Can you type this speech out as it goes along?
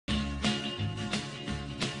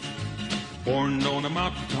Born on a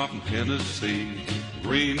mountaintop in Tennessee,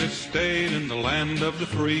 greenest state in the land of the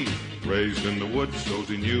free. Raised in the woods so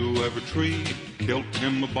he knew every tree. Killed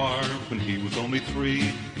him a bar when he was only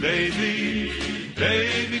 3. Davy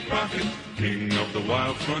Crockett, king of the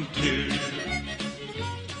wild frontier.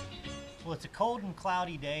 Well, it's a cold and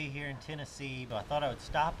cloudy day here in Tennessee, but I thought I would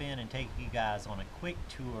stop in and take you guys on a quick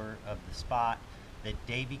tour of the spot that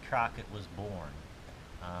Davy Crockett was born.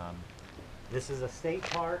 This is a state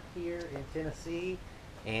park here in Tennessee,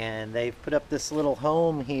 and they've put up this little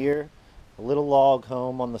home here, a little log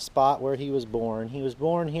home on the spot where he was born. He was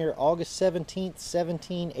born here August 17th,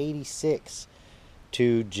 1786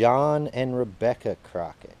 to John and Rebecca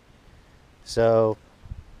Crockett. So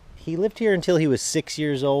he lived here until he was 6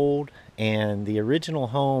 years old, and the original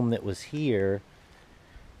home that was here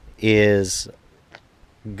is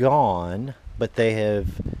gone, but they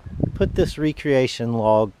have put this recreation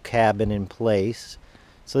log cabin in place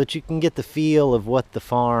so that you can get the feel of what the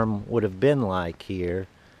farm would have been like here,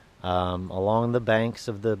 along the banks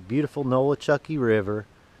of the beautiful Nolichucky River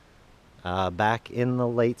back in the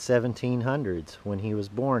late 1700s when he was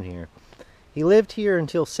born here. He lived here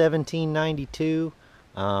until 1792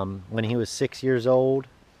 when he was 6 years old,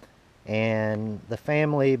 and the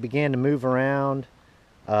family began to move around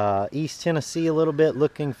East Tennessee a little bit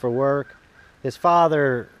looking for work. His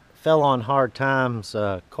father fell on hard times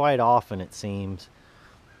quite often, it seems,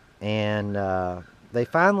 and they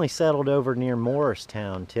finally settled over near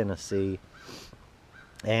Morristown, Tennessee,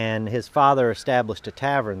 and his father established a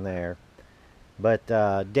tavern there. But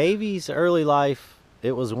Davy's early life,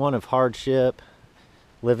 it was one of hardship.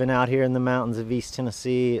 Living out here in the mountains of East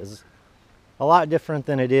Tennessee is a lot different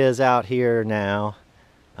than it is out here now,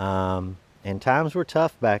 and times were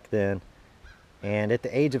tough back then. And at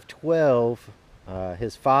the age of 12,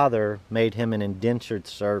 his father made him an indentured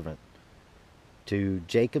servant to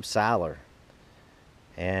Jacob Siler,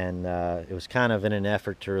 and it was kind of in an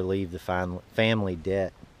effort to relieve the family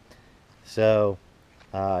debt. So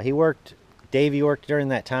Davy worked during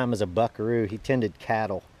that time as a buckaroo. He tended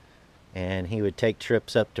cattle, and he would take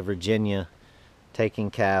trips up to Virginia taking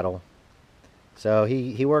cattle. So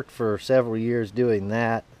he worked for several years doing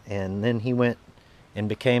that, and then he went and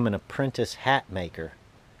became an apprentice hat maker.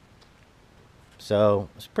 So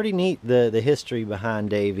it's pretty neat, the history behind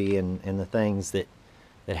Davy and the things that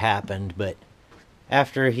happened. But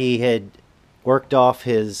after he had worked off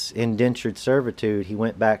his indentured servitude, he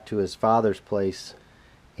went back to his father's place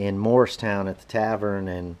in Morristown at the tavern,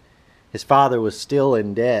 and his father was still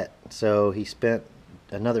in debt, so he spent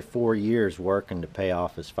another 4 years working to pay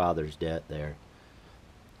off his father's debt there.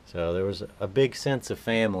 So there was a big sense of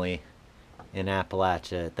family in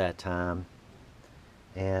Appalachia at that time.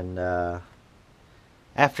 And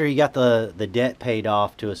after he got the debt paid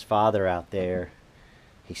off to his father out there,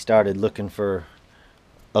 he started looking for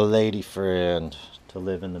a lady friend to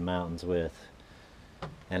live in the mountains with.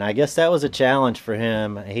 And I guess that was a challenge for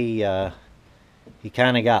him. He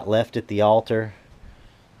kind of got left at the altar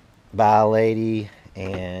by a lady,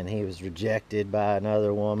 and he was rejected by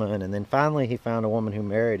another woman, and then finally he found a woman who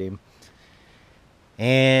married him.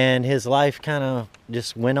 And his life kind of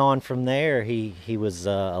just went on from there. He was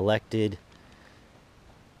elected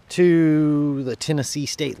to the Tennessee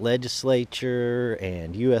State Legislature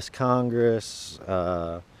and U.S. Congress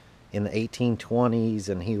in the 1820s,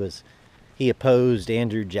 and he opposed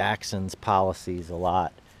Andrew Jackson's policies a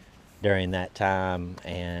lot during that time.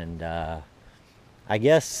 And I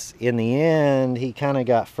guess in the end he kind of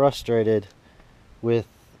got frustrated with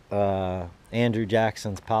Andrew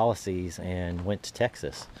Jackson's policies and went to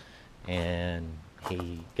Texas, and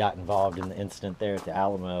he got involved in the incident there at the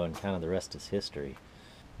Alamo, and kind of the rest is history.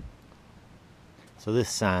 So this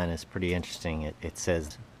sign is pretty interesting. It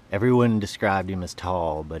says, everyone described him as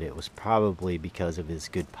tall, but it was probably because of his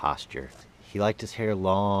good posture. He liked his hair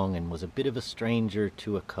long and was a bit of a stranger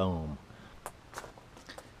to a comb.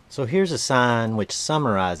 So here's a sign which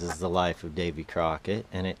summarizes the life of Davy Crockett,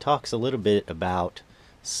 and it talks a little bit about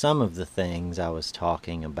some of the things I was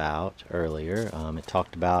talking about earlier. It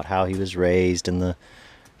talked about how he was raised in the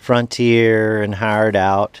frontier and hired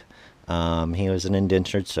out. He was an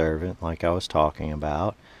indentured servant, like I was talking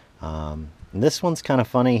about. And this one's kind of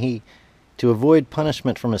funny. To avoid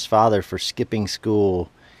punishment from his father for skipping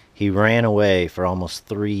school, he ran away for almost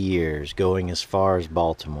 3 years, going as far as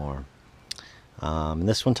Baltimore. And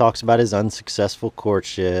this one talks about his unsuccessful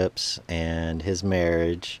courtships and his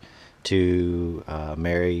marriage to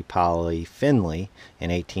Mary Polly Finley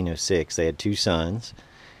in 1806. They had 2 sons,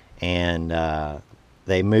 and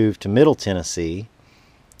they moved to Middle Tennessee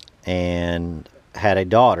and had a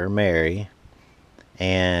daughter, Mary.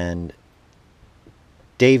 And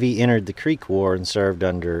Davy entered the Creek War and served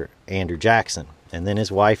under Andrew Jackson. And then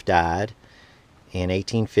his wife died in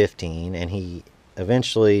 1815, and he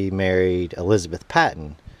eventually married Elizabeth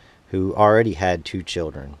Patton, who already had 2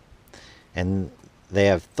 children. And they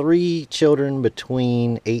have 3 children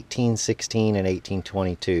between 1816 and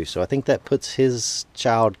 1822. So I think that puts his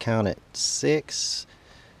child count at 6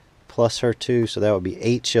 plus her 2, so that would be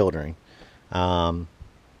 8 children.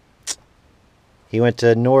 He went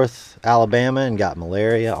to North Alabama and got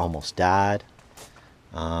malaria, almost died.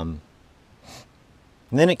 And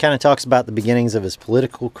then it kind of talks about the beginnings of his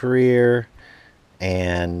political career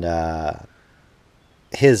and how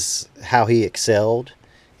he excelled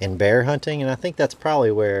in bear hunting. And I think that's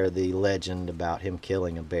probably where the legend about him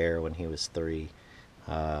killing a bear when he was 3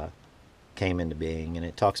 came into being. And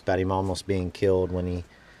it talks about him almost being killed when he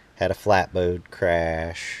had a flatboat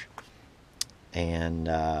crash. And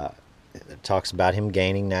it talks about him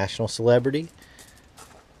gaining national celebrity.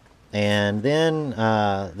 And then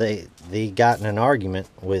they got in an argument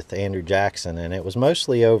with Andrew Jackson, and it was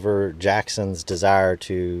mostly over Jackson's desire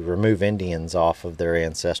to remove Indians off of their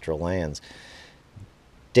ancestral lands.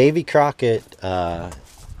 Davy Crockett,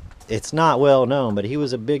 it's not well known, but he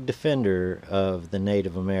was a big defender of the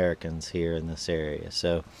Native Americans here in this area.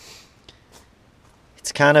 So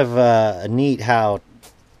it's kind of neat how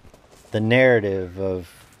the narrative of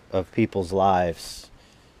people's lives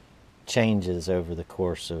changes over the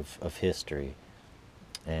course of history,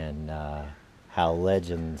 and how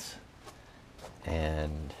legends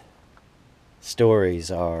and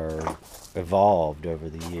stories are evolved over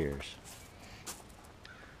the years.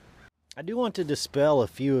 I do want to dispel a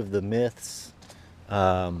few of the myths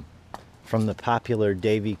from the popular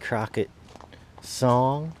Davy Crockett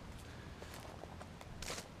song.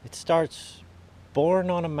 It starts, "Born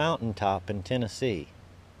on a mountaintop in Tennessee."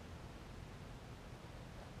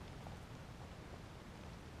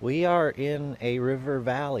 We are in a river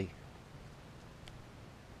valley.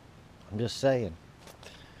 I'm just saying.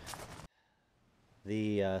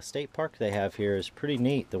 The state park they have here is pretty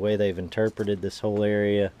neat, the way they've interpreted this whole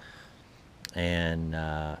area, and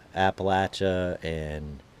Appalachia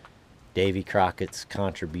and Davy Crockett's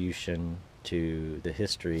contribution to the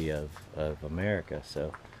history of America.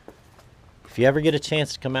 So if you ever get a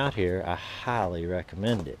chance to come out here, I highly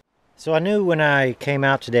recommend it. So I knew when I came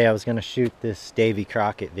out today I was going to shoot this Davy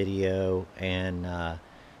Crockett video, and there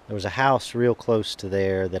was a house real close to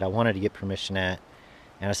there that I wanted to get permission at,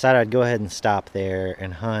 and I decided I'd go ahead and stop there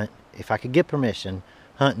and hunt, if I could get permission,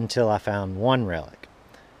 hunt until I found 1 relic.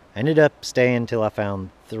 I ended up staying until I found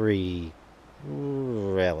 3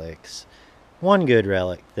 relics. 1 good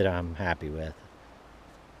relic that I'm happy with.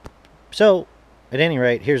 So at any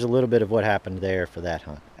rate, here's a little bit of what happened there for that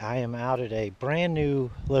hunt. I am out at a brand new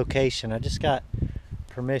location. I just got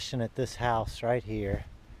permission at this house right here.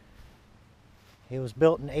 It was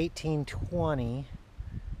built in 1820,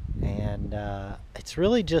 and it's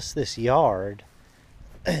really just this yard.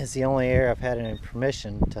 It's the only area I've had any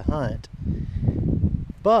permission to hunt.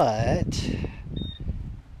 But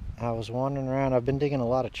I was wandering around. I've been digging a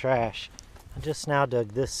lot of trash. I just now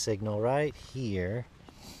dug this signal right here.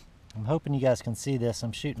 I'm hoping you guys can see this.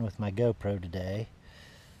 I'm shooting with my GoPro today.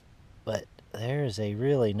 But there's a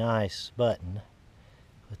really nice button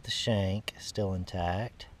with the shank still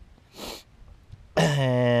intact.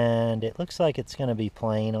 And it looks like it's going to be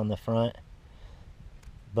plain on the front.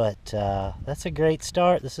 But that's a great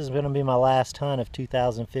start. This is going to be my last hunt of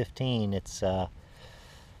 2015. It's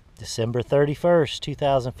December 31st,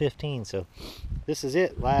 2015. So this is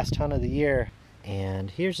it, last hunt of the year. And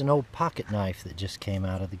here's an old pocket knife that just came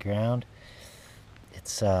out of the ground.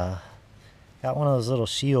 It's got one of those little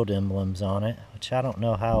shield emblems on it, which I don't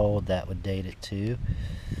know how old that would date it to.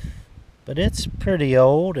 But it's pretty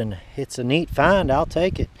old, and it's a neat find. I'll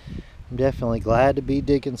take it. I'm definitely glad to be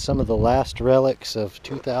digging some of the last relics of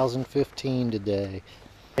 2015 today.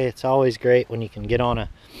 It's always great when you can get on a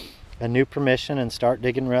new permission and start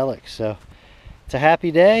digging relics. So it's a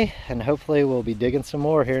happy day, and hopefully we'll be digging some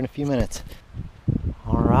more here in a few minutes.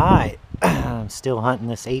 Alright, I'm still hunting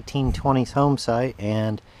this 1820s home site,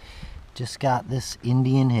 and just got this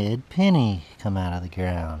Indian head penny come out of the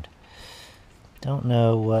ground. Don't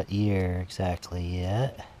know what year exactly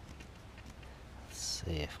yet. Let's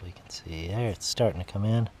see if we can see. There, it's starting to come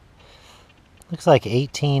in. Looks like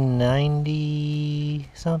 1890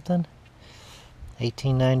 something.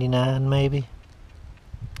 1899 maybe.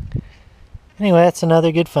 Anyway, that's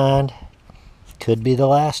another good find. Could be the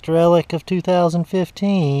last relic of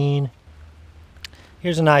 2015.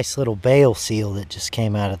 Here's a nice little bale seal that just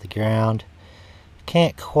came out of the ground.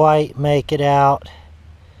 Can't quite make it out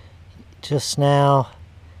just now.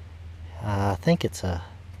 I think it's a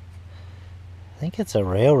think it's a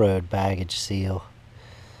railroad baggage seal,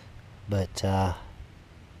 but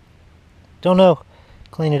don't know.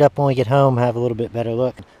 Clean it up when we get home, have a little bit better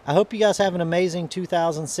look. I hope you guys have an amazing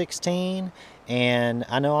 2016, and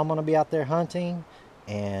I know I'm going to be out there hunting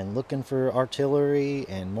and looking for artillery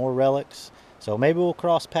and more relics, so maybe we'll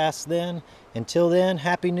cross paths then. Until then,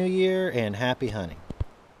 Happy New Year and happy hunting.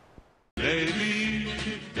 Davy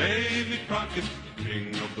Crockett,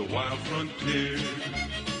 king of the wild frontier.